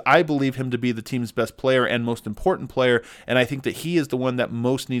Jokic because I believe him to be the team's best player and most important player, and I think that he is the one that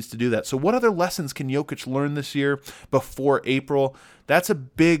most needs to do that. So what other lessons can Jokic learn this year before April? That's a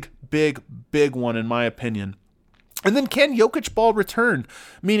big, big, big one in my opinion. And then can Jokic ball return?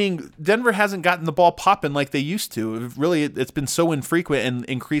 Meaning Denver hasn't gotten the ball popping like they used to. Really, it's been so infrequent and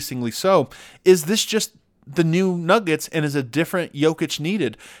increasingly so. Is this just the new Nuggets, and is a different Jokic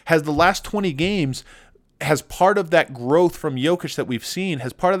needed? Has the last 20 games has part of that growth from Jokic that we've seen,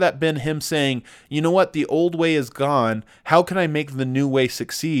 has part of that been him saying, you know what, the old way is gone. How can I make the new way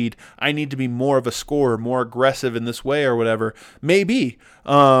succeed? I need to be more of a scorer, more aggressive in this way or whatever. Maybe,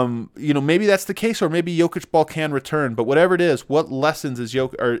 maybe that's the case, or maybe Jokic ball can return. But whatever it is, what lessons is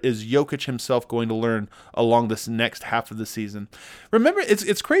Jokic himself going to learn along this next half of the season? Remember,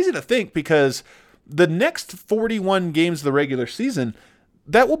 it's crazy to think, because the next 41 games of the regular season,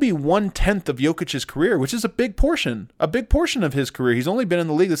 that will be 1/10 of Jokic's career, which is a big portion of his career. He's only been in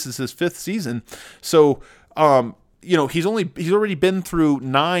the league. This is his 5th season. So, he's already been through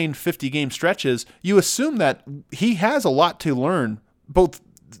 9 50-game stretches. You assume that he has a lot to learn, both,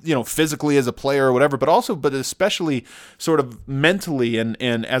 physically as a player or whatever, but especially sort of mentally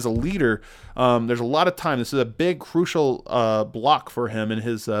and as a leader. There's a lot of time. This is a big, crucial block for him in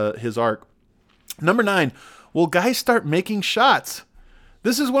his arc. Number 9, will guys start making shots?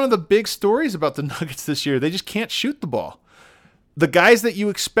 This is one of the big stories about the Nuggets this year. They just can't shoot the ball. The guys that you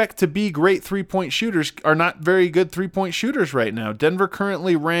expect to be great three-point shooters are not very good three-point shooters right now. Denver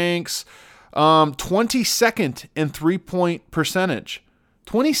currently ranks 22nd in three-point percentage.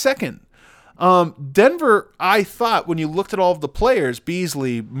 22nd. Denver, I thought, when you looked at all of the players,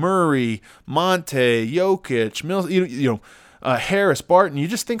 Beasley, Murray, Monte, Jokic, Mills, Harris, Barton, you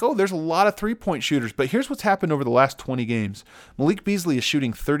just think, there's a lot of three-point shooters. But here's what's happened over the last 20 games. Malik Beasley is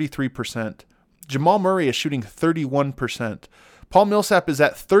shooting 33%. Jamal Murray is shooting 31%. Paul Millsap is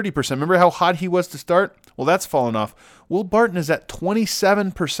at 30%. Remember how hot he was to start? Well, that's fallen off. Will Barton is at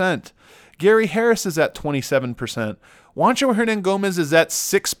 27%. Gary Harris is at 27%. Juancho Hernan-Gomez is at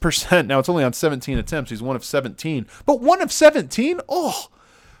 6%. Now, it's only on 17 attempts. He's 1 of 17. But 1 of 17?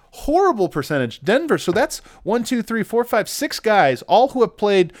 Horrible percentage. Denver, so that's 1, 2, 3, 4, 5, 6 guys, all who have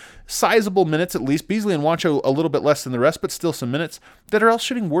played sizable minutes at least. Beasley and Juancho a little bit less than the rest, but still some minutes, that are all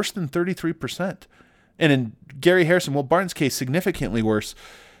shooting worse than 33%. And in Gary Harris and Will Barton's case, significantly worse.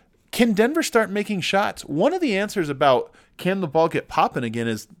 Can Denver start making shots? One of the answers about can the ball get popping again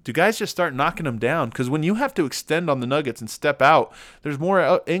is, do guys just start knocking them down? Because when you have to extend on the Nuggets and step out, there's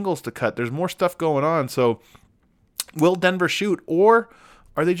more angles to cut. There's more stuff going on. So will Denver shoot, or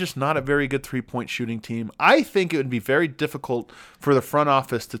are they just not a very good three-point shooting team? I think it would be very difficult for the front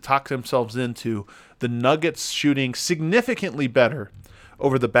office to talk themselves into the Nuggets shooting significantly better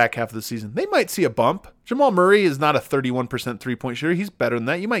over the back half of the season. They might see a bump. Jamal Murray is not a 31% three-point shooter. He's better than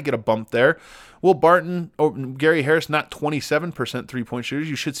that. You might get a bump there. Will Barton or Gary Harris, not 27% three-point shooters.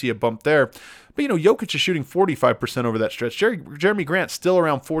 You should see a bump there. But, Jokic is shooting 45% over that stretch. Jeremy Grant still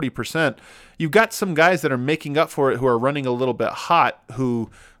around 40%. You've got some guys that are making up for it who are running a little bit hot, who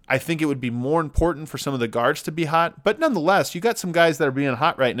I think it would be more important for some of the guards to be hot. But nonetheless, you got some guys that are being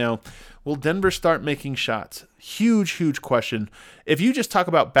hot right now. Will Denver start making shots? Huge, huge question. If you just talk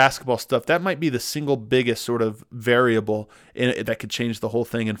about basketball stuff, that might be the single biggest sort of variable that could change the whole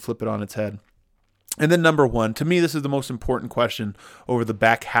thing and flip it on its head. And then number 1, to me, this is the most important question over the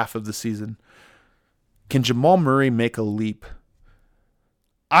back half of the season. Can Jamal Murray make a leap?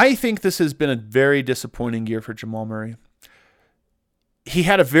 I think this has been a very disappointing year for Jamal Murray. He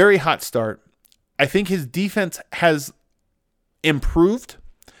had a very hot start. I think his defense has improved,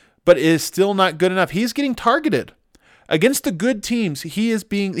 but is still not good enough. He's getting targeted. Against the good teams, he is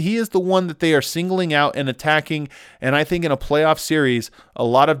the one that they are singling out and attacking. And I think in a playoff series, a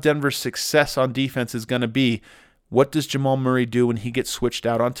lot of Denver's success on defense is going to be, what does Jamal Murray do when he gets switched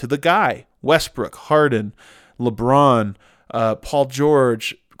out onto the guy? Westbrook, Harden, LeBron, Paul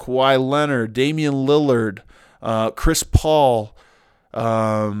George, Kawhi Leonard, Damian Lillard, Chris Paul,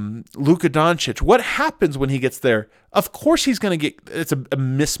 Luka Doncic. What happens when he gets there? Of course he's going to get, it's a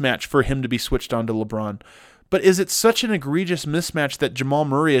mismatch for him to be switched on to LeBron. But is it such an egregious mismatch that Jamal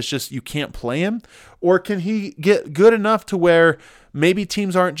Murray is just, you can't play him? Or can he get good enough to where maybe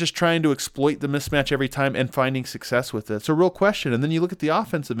teams aren't just trying to exploit the mismatch every time and finding success with it? It's a real question. And then you look at the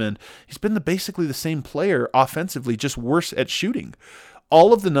offensive end. He's been basically the same player offensively, just worse at shooting.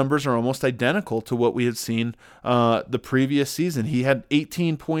 All of the numbers are almost identical to what we had seen the previous season. He had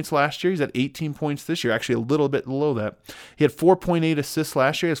 18 points last year. He's at 18 points this year, actually a little bit below that. He had 4.8 assists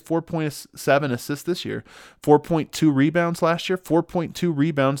last year. He has 4.7 assists this year. 4.2 rebounds last year, 4.2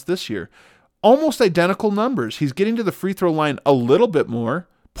 rebounds this year. Almost identical numbers. He's getting to the free throw line a little bit more,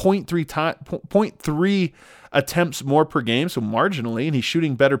 0.3 attempts more per game, so marginally, and he's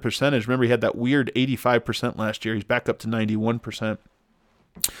shooting better percentage. Remember, he had that weird 85% last year. He's back up to 91%.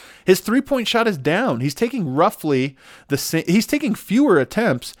 His three-point shot is down. He's taking roughly the same. He's taking fewer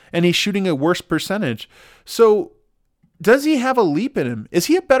attempts, and he's shooting a worse percentage. So does he have a leap in him? Is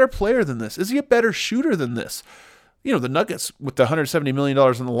he a better player than this? Is he a better shooter than this? The Nuggets, with the $170 million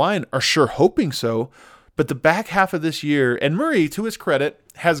on the line, are sure hoping so. But the back half of this year, and Murray, to his credit,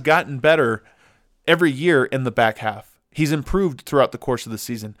 has gotten better every year in the back half. He's improved throughout the course of the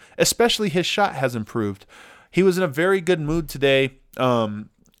season. Especially his shot has improved. He was in a very good mood today.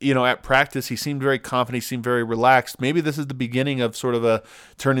 At practice, he seemed very confident. He seemed very relaxed. Maybe this is the beginning of sort of a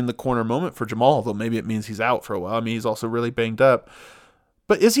turning the corner moment for Jamal, although maybe it means he's out for a while. I mean, he's also really banged up.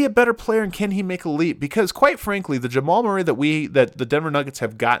 But is he a better player, and can he make a leap? Because quite frankly, the Jamal Murray that the Denver Nuggets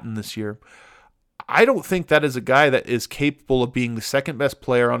have gotten this year, I don't think that is a guy that is capable of being the second best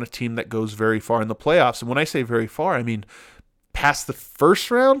player on a team that goes very far in the playoffs. And when I say very far, I mean past the first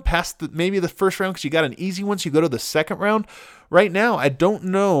round, maybe the first round because you got an easy one, so you go to the second round. Right now, I don't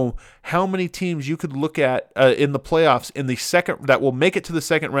know how many teams you could look at in the playoffs in the second that will make it to the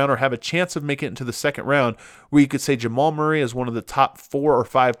second round or have a chance of making it into the second round where you could say Jamal Murray is one of the top 4 or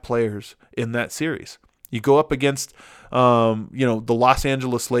 5 players in that series. You go up against, the Los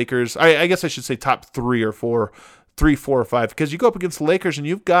Angeles Lakers. I guess I should say top 3 or 4, 4 or 5, because you go up against the Lakers and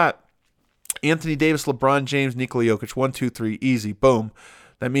you've got Anthony Davis, LeBron James, Nikola Jokic, 1, 2, 3, easy, boom.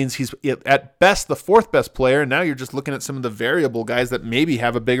 That means he's at best the 4th best player, and now you're just looking at some of the variable guys that maybe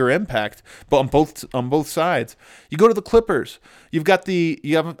have a bigger impact, but on both sides. You go to the Clippers. Obviously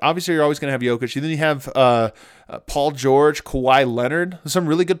you're always going to have Jokic. Then you have Paul George, Kawhi Leonard, some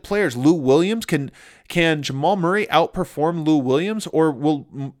really good players. Lou Williams. Can Jamal Murray outperform Lou Williams, or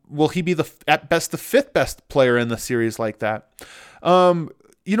will he be at best the 5th best player in the series like that?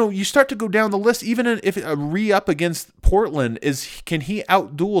 You start to go down the list, even if a re-up against Portland, can he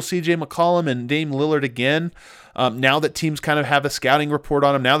outduel C.J. McCollum and Dame Lillard again? Now that teams kind of have a scouting report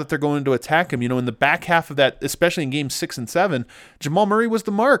on him, now that they're going to attack him, in the back half of that, especially in games 6 and 7, Jamal Murray was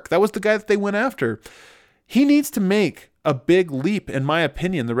the mark. That was the guy that they went after. He needs to make a big leap, in my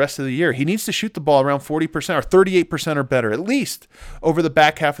opinion, the rest of the year. He needs to shoot the ball around 40% or 38% or better, at least over the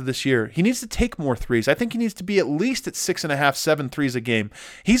back half of this year. He needs to take more threes. I think he needs to be at least at 6.5, 7 threes a game.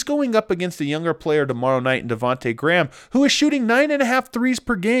 He's going up against a younger player tomorrow night in Devontae Graham, who is shooting 9.5 threes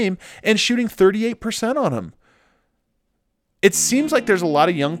per game and shooting 38% on them. It seems like there's a lot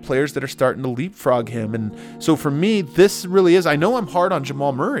of young players that are starting to leapfrog him. And so for me, this really is, I know I'm hard on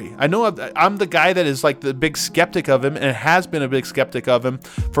Jamal Murray. I know I'm the guy that is like the big skeptic of him and has been a big skeptic of him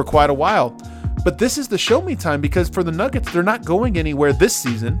for quite a while. But this is the show me time, because for the Nuggets, they're not going anywhere this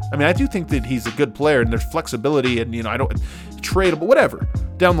season. I mean, I do think that he's a good player and there's flexibility and, I don't tradable, whatever,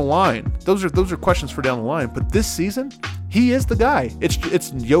 down the line. Those are questions for down the line. But this season, he is the guy. It's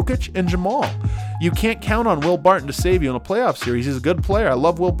Jokic and Jamal. You can't count on Will Barton to save you in a playoff series. He's a good player. I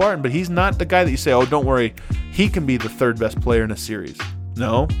love Will Barton, but he's not the guy that you say, oh, don't worry, he can be the 3rd best player in a series.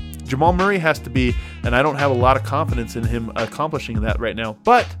 No, Jamal Murray has to be, and I don't have a lot of confidence in him accomplishing that right now.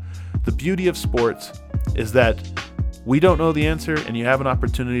 But the beauty of sports is that we don't know the answer, and you have an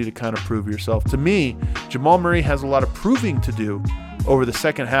opportunity to kind of prove yourself. To me, Jamal Murray has a lot of proving to do over the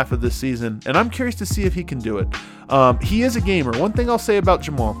second half of this season, and I'm curious to see if he can do it. He is a gamer. One thing I'll say about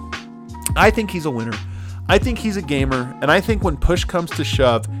Jamal, I think he's a winner. I think he's a gamer, and I think when push comes to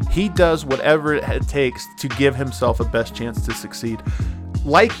shove, he does whatever it takes to give himself a best chance to succeed.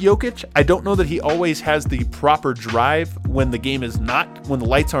 Like Jokic, I don't know that he always has the proper drive when the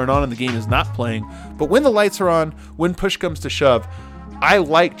lights aren't on and the game is not playing. But when the lights are on, when push comes to shove, I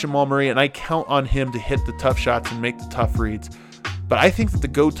like Jamal Murray, and I count on him to hit the tough shots and make the tough reads. But I think that the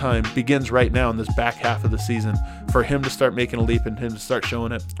go time begins right now in this back half of the season for him to start making a leap and him to start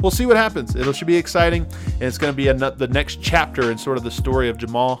showing it. We'll see what happens. It should be exciting, and it's going to be the next chapter in sort of the story of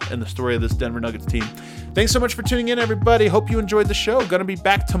Jamal and the story of this Denver Nuggets team. Thanks so much for tuning in, everybody. Hope you enjoyed the show. Going to be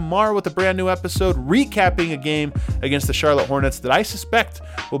back tomorrow with a brand new episode recapping a game against the Charlotte Hornets that I suspect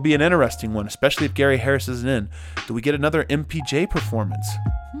will be an interesting one, especially if Gary Harris isn't in. Do we get another MPJ performance?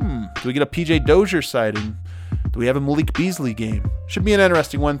 Do we get a PJ Dozier sighting? Do we have a Malik Beasley game? Should be an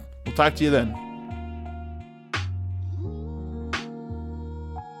interesting one. We'll talk to you then.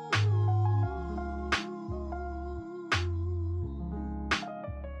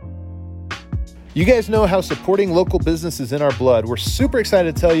 You guys know how supporting local business is in our blood. We're super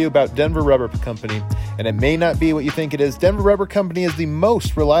excited to tell you about Denver Rubber Company. And it may not be what you think it is. Denver Rubber Company is the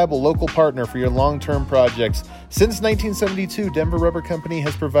most reliable local partner for your long-term projects. Since 1972, Denver Rubber Company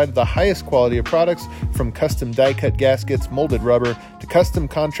has provided the highest quality of products, from custom die-cut gaskets, molded rubber, to custom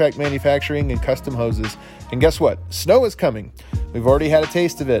contract manufacturing and custom hoses. And guess what? Snow is coming. We've already had a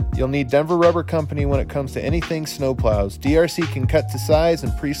taste of it. You'll need Denver Rubber Company when it comes to anything snowplows. DRC can cut to size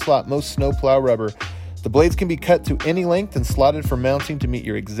and pre-slot most snowplow rubber. The blades can be cut to any length and slotted for mounting to meet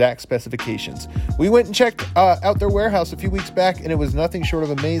your exact specifications. We went and checked out their warehouse a few weeks back, and it was nothing short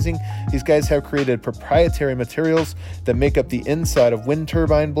of amazing. These guys have created proprietary materials that make up the inside of wind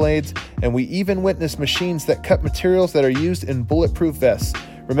turbine blades, and we even witnessed machines that cut materials that are used in bulletproof vests.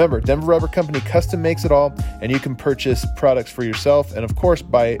 Remember, Denver Rubber Company custom makes it all, and you can purchase products for yourself and, of course,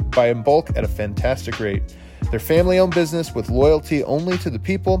 buy in bulk at a fantastic rate. They're family-owned business with loyalty only to the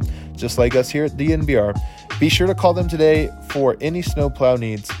people, just like us here at DNVR. Be sure to call them today for any snowplow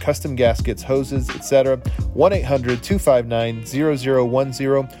needs, custom gaskets, hoses, etc.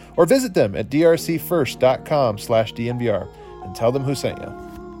 1-800-259-0010 or visit them at drcfirst.com/DNVR and tell them who sent you.